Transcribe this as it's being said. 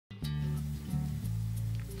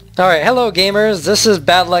Alright, hello gamers, this is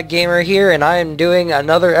Bad Luck Gamer here, and I am doing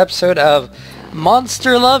another episode of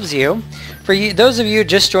Monster Loves You. For you, those of you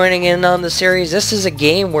just joining in on the series, this is a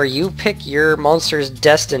game where you pick your monster's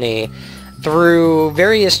destiny through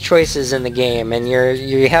various choices in the game, and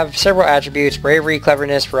you have several attributes: bravery,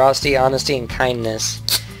 cleverness, ferocity, honesty, and kindness.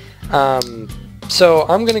 So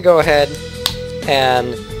I'm going to go ahead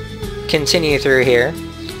and continue through here.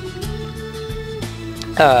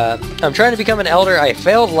 I'm trying to become an elder. I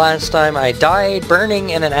failed last time. I died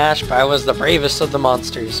burning in an ash, but I was the bravest of the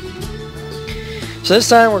monsters. So this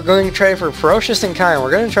time we're going to try for ferocious and kind.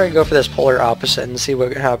 We're going to try to go for this polar opposite and see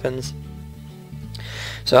what happens.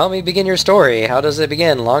 So help me begin your story. How does it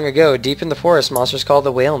begin? Long ago, deep in the forest, monsters called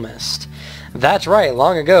the Whale Mist. That's right,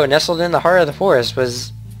 long ago, nestled in the heart of the forest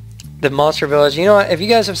was the monster village. You know what, if you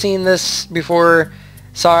guys have seen this before,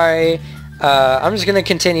 sorry. I'm just going to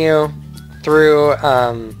continue through,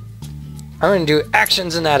 I'm going to do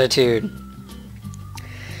actions and attitude.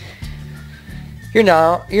 You're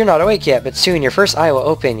not awake yet, but soon your first eye will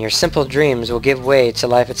open. Your simple dreams will give way to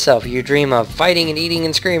life itself. You dream of fighting and eating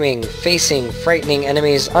and screaming, facing frightening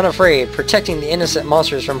enemies unafraid, protecting the innocent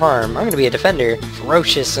monsters from harm. I'm going to be a defender,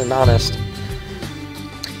 ferocious and honest.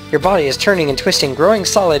 Your body is turning and twisting, growing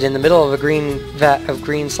solid in the middle of a green vat of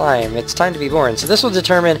green slime. It's time to be born. So this will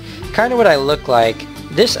determine kind of what I look like.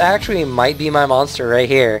 This actually might be my monster right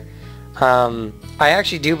here. I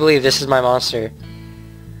actually do believe this is my monster.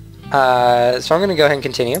 So I'm going to go ahead and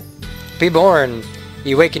continue. Be born.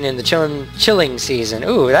 You awaken in the chilling season.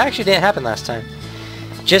 Ooh, that actually didn't happen last time.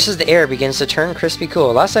 Just as the air begins to turn crispy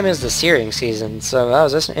cool. Last time it was the searing season, so that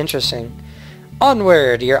was just interesting.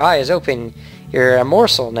 Onward. Your eye is open. You're a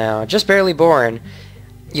morsel now, just barely born.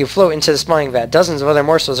 You float into the spawning vat. Dozens of other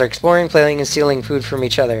morsels are exploring, playing, and stealing food from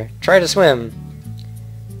each other. Try to swim.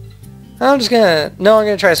 I'm gonna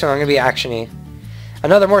try to swim. I'm gonna be actiony.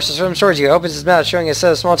 Another morsel swims towards you, opens his mouth, showing a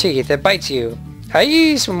set of small teeth. It bites you.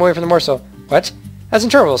 Hi! Swim away from the morsel. What? That's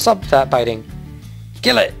in trouble. Stop that biting.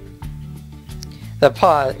 Kill it!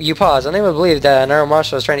 You pause, unable to believe that another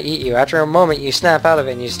morsel is trying to eat you. After a moment, you snap out of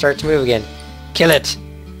it and you start to move again. Kill it!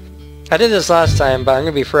 I did this last time, but I'm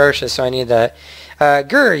gonna be ferocious, so I need that.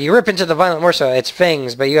 Grr! You rip into the violent morsel. It's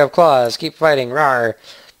fangs, but you have claws. Keep fighting. Rawr!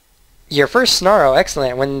 Your first snarl,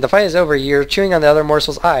 excellent. When the fight is over, you're chewing on the other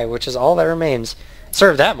morsel's eye, which is all that remains.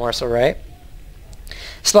 Serve that morsel, right?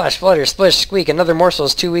 Splash, flutter, splish, squeak. Another morsel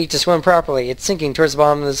is too weak to swim properly. It's sinking towards the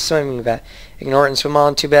bottom of the swimming vat. Ignore it and swim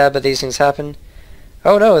on. Too bad, but these things happen.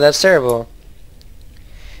 Oh no, that's terrible.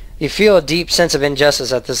 You feel a deep sense of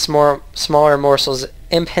injustice at this smaller morsel's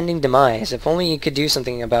impending demise. If only you could do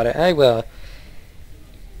something about it. I will.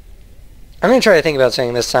 I'm going to try to think about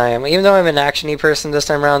something this time. Even though I'm an action-y person this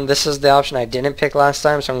time around, this is the option I didn't pick last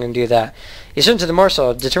time, so I'm going to do that. You swim to the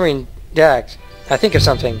morsel, determined to act. I think of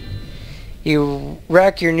something. You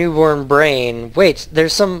rack your newborn brain. Wait,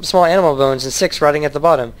 there's some small animal bones and sticks rotting at the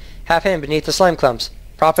bottom, half hidden beneath the slime clumps.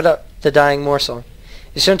 Prop it up, the dying morsel.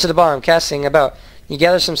 You swim to the bottom, casting about. You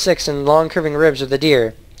gather some sticks and long curving ribs of the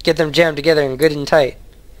deer. Get them jammed together and good and tight.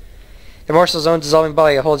 The morsel's own dissolving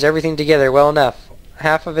body holds everything together well enough.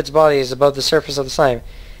 Half of its body is above the surface of the slime.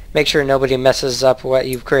 Make sure nobody messes up what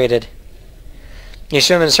you've created. You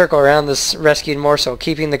swim in a circle around this rescued morsel,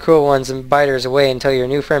 keeping the cruel ones and biters away until your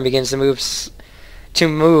new friend begins to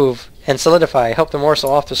move and solidify. Help the morsel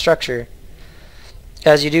off the structure.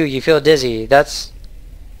 As you do, you feel dizzy. That's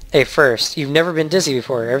a first. You've never been dizzy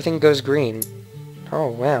before. Everything goes green. Oh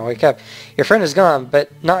wow, wake up. Your friend is gone, but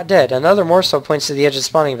not dead. Another morsel points to the edge of the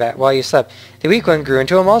spawning vat while you slept. The weak one grew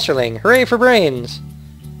into a monsterling. Hooray for brains!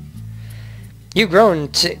 You've grown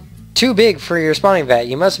too big for your spawning vat.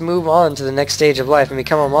 You must move on to the next stage of life and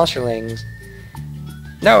become a monsterling.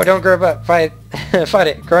 No, don't grow up. Fight. Fight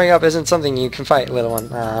it. Growing up isn't something you can fight, little one.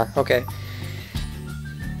 Okay.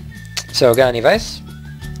 So, got any advice?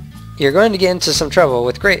 You're going to get into some trouble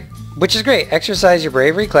which is great. Exercise your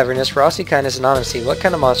bravery, cleverness, ferocity, kindness, and honesty. What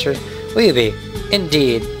kind of monster will you be?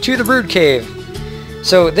 Indeed. To the Brood Cave.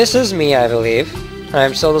 So, this is me, I believe.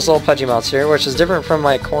 I'm still this little pudgy monster, which is different from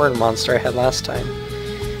my corn monster I had last time.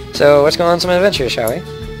 So, let's go on some adventures, shall we?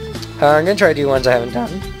 I'm going to try to do ones I haven't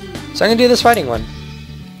done. So, I'm going to do this fighting one.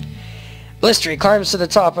 Blistery climbs to the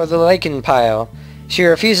top of the lichen pile. She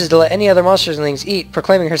refuses to let any other monsterlings eat,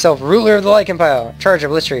 proclaiming herself ruler of the lichen pile. Charge her,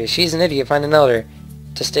 Blistery. She's an idiot. Find an elder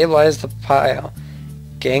to stabilize the pile.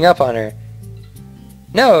 Gang up on her.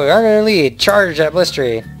 No, I'm going to lead. Charge at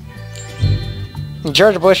Blistery. You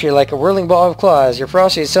charge at Blistery like a whirling ball of claws. Your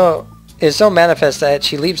ferocity is so manifest that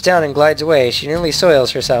she leaps down and glides away. She nearly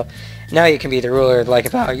soils herself. Now you can be the ruler of the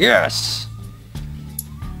lichen pile. Yes!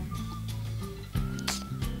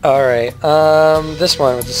 Alright, this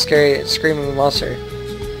one with the scary screaming monster.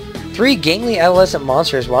 3 gangly adolescent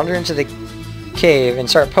monsters wander into the cave and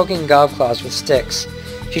start poking Gobclaws with sticks.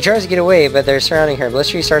 She tries to get away, but they're surrounding her.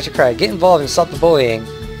 Blistery starts to cry. Get involved and stop the bullying.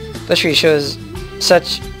 Blistery's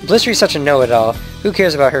such a know-it-all. Who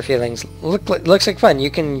cares about her feelings? Looks like fun. You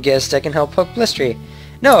can get a stick and help poke Blistery.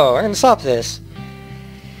 No, I'm gonna stop this.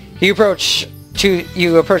 You approach to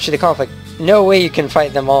the conflict. No way you can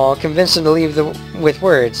fight them all. Convince them to leave with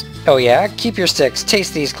words. Oh yeah? Keep your sticks.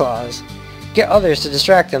 Taste these claws. Get others to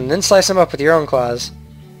distract them, then slice them up with your own claws.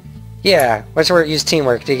 Yeah, let's use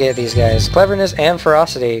teamwork to get these guys. Cleverness and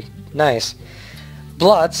ferocity. Nice.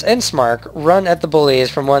 Blotz and Smark run at the bullies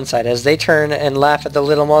from one side as they turn and laugh at the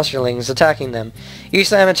little monsterlings attacking them. You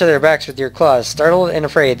slam into their backs with your claws. Startled and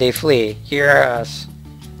afraid, they flee. Yes.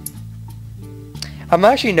 I'm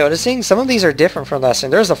actually noticing some of these are different from last time.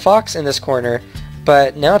 There's a fox in this corner,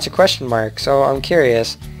 but now it's a question mark, so I'm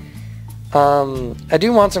curious. I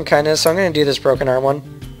do want some kindness, so I'm going to do this broken arm one.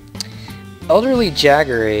 Elderly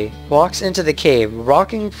Jaggery walks into the cave,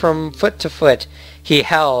 rocking from foot to foot. He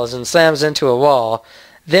howls and slams into a wall,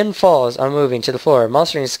 then falls unmoving to the floor.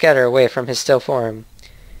 Monsters scatter away from his still form.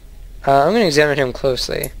 I'm going to examine him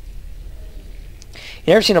closely. You've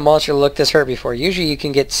never seen a monster look this hurt before. Usually you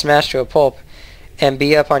can get smashed to a pulp and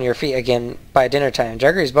be up on your feet again by dinner time.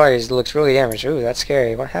 Jaggery's body looks really damaged. Ooh, that's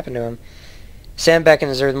scary. What happened to him? Stand back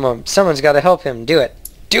and observe the moment. Someone's got to help him. Do it.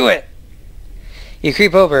 Do it! You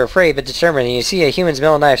creep over, afraid but determined, and you see a human's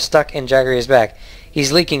metal knife stuck in Jaggery's back.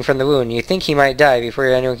 He's leaking from the wound. You think he might die before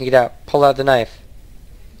anyone can get out. Pull out the knife.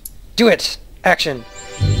 Do it! Action!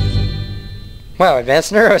 Wow,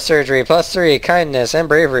 advanced neurosurgery, +3, kindness, and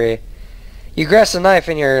bravery. You grasp the knife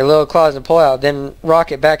in your little claws and pull out, then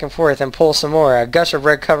rock it back and forth and pull some more. A gush of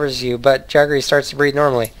red covers you, but Jaggery starts to breathe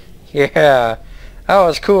normally. Yeah, that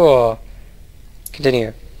was cool.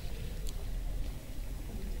 Continue.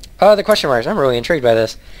 The question marks. I'm really intrigued by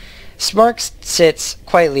this. Smark sits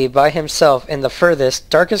quietly by himself in the furthest,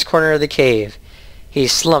 darkest corner of the cave.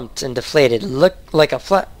 He's slumped and deflated, looked like a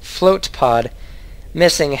flat float pod,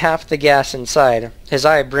 missing half the gas inside. His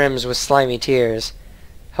eye brims with slimy tears.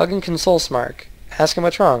 Hug and console Smark. Ask him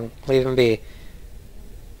what's wrong. Leave him be.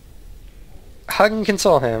 Hug and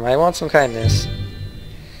console him. I want some kindness.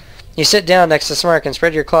 You sit down next to Smark and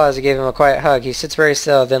spread your claws to give him a quiet hug. He sits very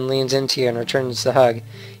still, then leans into you and returns the hug.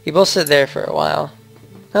 You both sit there for a while.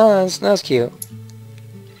 Oh, that was cute.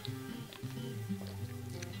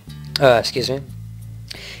 Excuse me.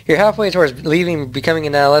 You're halfway towards becoming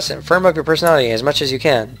an adolescent. Firm up your personality as much as you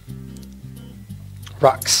can.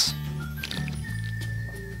 Rocks.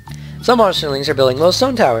 Some monsterlings are building low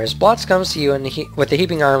stone towers. Blotz comes to you with a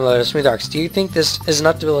heaping armload of smooth arcs. Do you think this is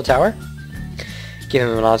enough to build a tower? Give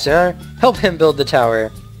him an honor. Help him build the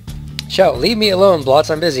tower. Shout, leave me alone, Blotz,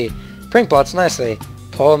 I'm busy. Prank Blotz nicely.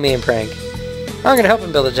 Pull me and prank. I'm gonna help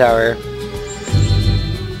him build a tower.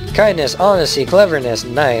 Kindness, honesty, cleverness,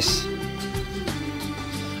 nice.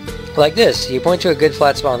 Like this, you point to a good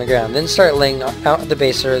flat spot on the ground, then start laying out the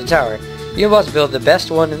base of the tower. You and Blotz build the best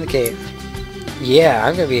one in the cave. Yeah,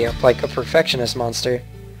 I'm gonna be like a perfectionist monster.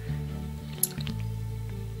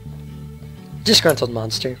 Disgruntled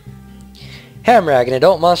monster. Hamrag, an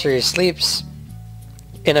adult monster who sleeps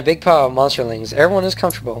in a big pile of monsterlings. Everyone is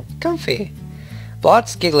comfortable. Comfy.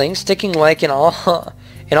 Blotz giggling, sticking like in all 4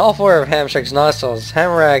 of Hamrag's nostrils.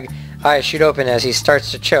 Hamrag eyes shoot open as he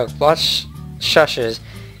starts to choke. Blotz shushes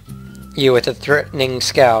you with a threatening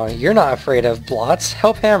scowl. You're not afraid of Blotz.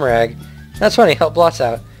 Help Hamrag. That's funny, help Blotz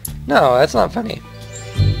out. No, that's not funny.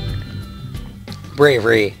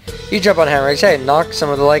 Bravery. You jump on Hamrag's head and knock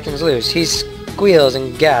some of the lichens loose. He squeals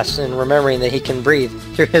and gasps in remembering that he can breathe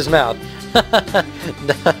through his mouth.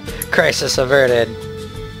 Crisis averted.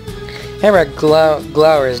 Hamrag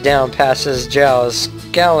glowers down past his jowls,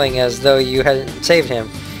 scowling as though you hadn't saved him.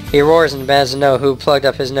 He roars and demands to know who plugged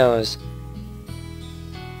up his nose.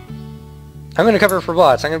 I'm going to cover for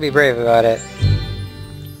Blotz. I'm going to be brave about it.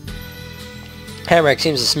 Hamrag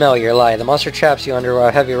seems to smell your lie. The monster traps you under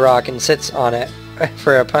a heavy rock and sits on it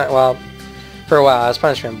for a while as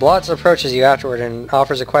punishment. Blotz approaches you afterward and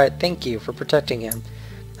offers a quiet thank you for protecting him.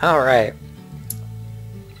 Alright.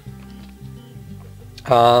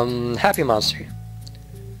 Happy Monster.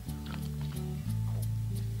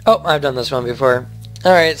 Oh, I've done this one before.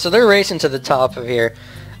 Alright, so they're racing to the top of here.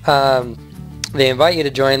 They invite you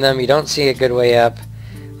to join them. You don't see a good way up.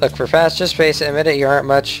 Look for fast, just face it, admit it, you aren't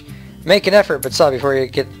much. Make an effort, but stop before you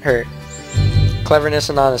get hurt. Cleverness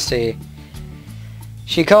and honesty.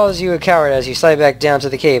 She calls you a coward as you slide back down to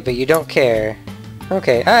the cave, but you don't care.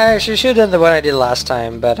 Okay, I actually should have done the one I did last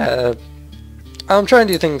time, but I'm trying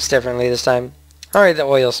to do things differently this time. Alright, the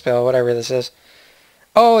oil spill, whatever this is.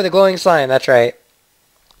 Oh, the glowing slime, that's right.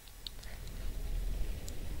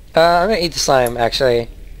 I'm gonna eat the slime, actually.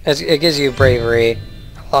 It gives you bravery.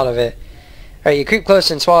 A lot of it. Alright, you creep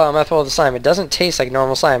close and swallow a mouthful of the slime. It doesn't taste like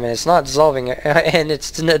normal slime, and it's not dissolving, and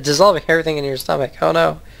it's dissolving everything in your stomach. Oh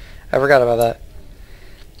no. I forgot about that.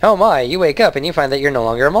 Oh my, you wake up and you find that you're no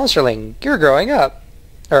longer a monsterling. You're growing up.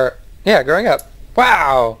 Yeah, growing up.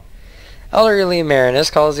 Wow! Elderly Marinus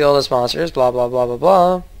calls the oldest monsters, blah blah blah blah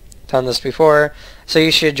blah. Done this before, so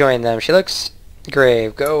you should join them. She looks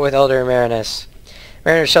grave. Go with Elder Marinus.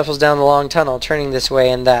 Marinus shuffles down the long tunnel, turning this way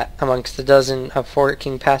and that amongst the dozen of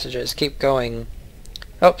forking passages. Keep going.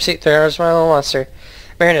 Oh, see, there's my little monster.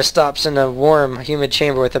 Marinus stops in a warm, humid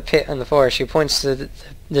chamber with a pit on the floor. She points to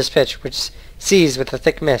this pit, which seized with a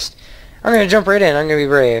thick mist. I'm gonna jump right in. I'm gonna be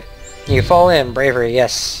brave. You fall in. Bravery,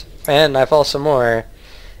 yes. And I fall some more.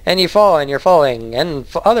 And you fall, and you're falling. And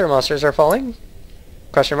other monsters are falling?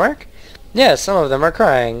 Question mark? Yes, some of them are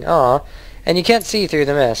crying. Aw. And you can't see through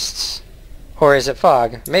the mists. Or is it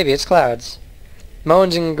fog? Maybe it's clouds.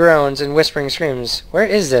 Moans and groans and whispering screams. Where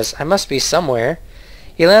is this? I must be somewhere.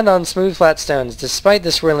 You land on smooth flat stones. Despite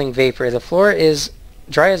the swirling vapor, the floor is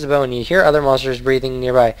dry as a bone. You hear other monsters breathing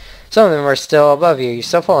nearby. Some of them are still above you. You're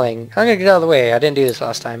still falling. I'm gonna get out of the way. I didn't do this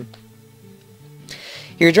last time.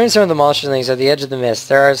 You rejoin some of the monsterlings at the edge of the mist.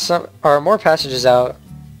 There are more passages out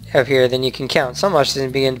of here than you can count. Some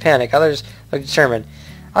monsters begin to panic. Others look determined.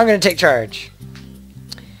 I'm gonna take charge.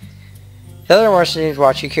 The other monsters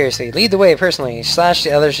watch you curiously. Lead the way personally. Slash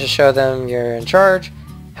the others to show them you're in charge.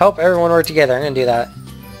 Help everyone work together. I'm gonna do that.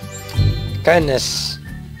 Kindness.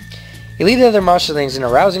 You lead the other monsterlings in a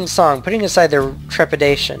rousing song, putting aside their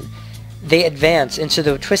trepidation. They advance into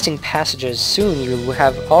the twisting passages. Soon you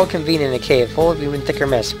have all convened in a cave full of even thicker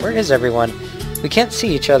mist. Where is everyone? We can't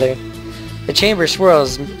see each other. The chamber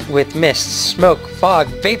swirls with mist, smoke, fog,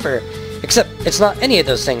 vapor. Except it's not any of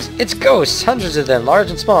those things. It's ghosts, hundreds of them,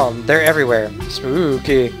 large and small. They're everywhere.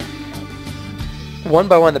 Spooky. One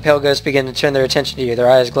by one the pale ghosts begin to turn their attention to you,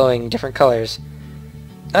 their eyes glowing different colors.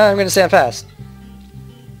 I'm going to stand fast.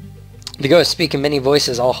 The ghosts speak in many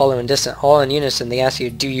voices, all hollow and distant, all in unison. They ask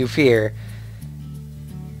you, do you fear?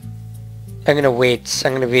 I'm going to wait.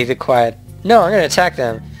 I'm going to be the quiet. No, I'm going to attack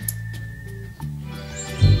them.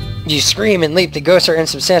 You scream and leap. The ghosts are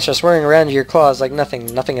insubstantial, swirling around your claws like nothing.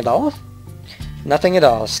 Nothing at all? Nothing at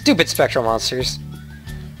all. Stupid spectral monsters.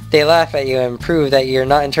 They laugh at you and prove that you're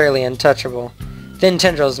not entirely untouchable. Thin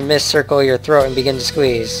tendrils mist circle your throat and begin to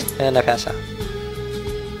squeeze. And I pass out.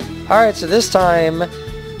 Alright, so this time,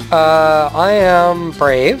 I am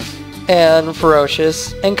brave, and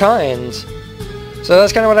ferocious, and kind. So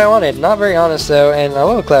that's kind of what I wanted. Not very honest, though, and a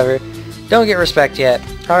little clever. Don't get respect yet.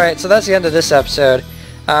 Alright, so that's the end of this episode.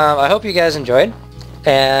 I hope you guys enjoyed,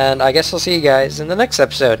 and I guess I'll see you guys in the next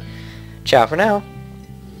episode. Ciao for now.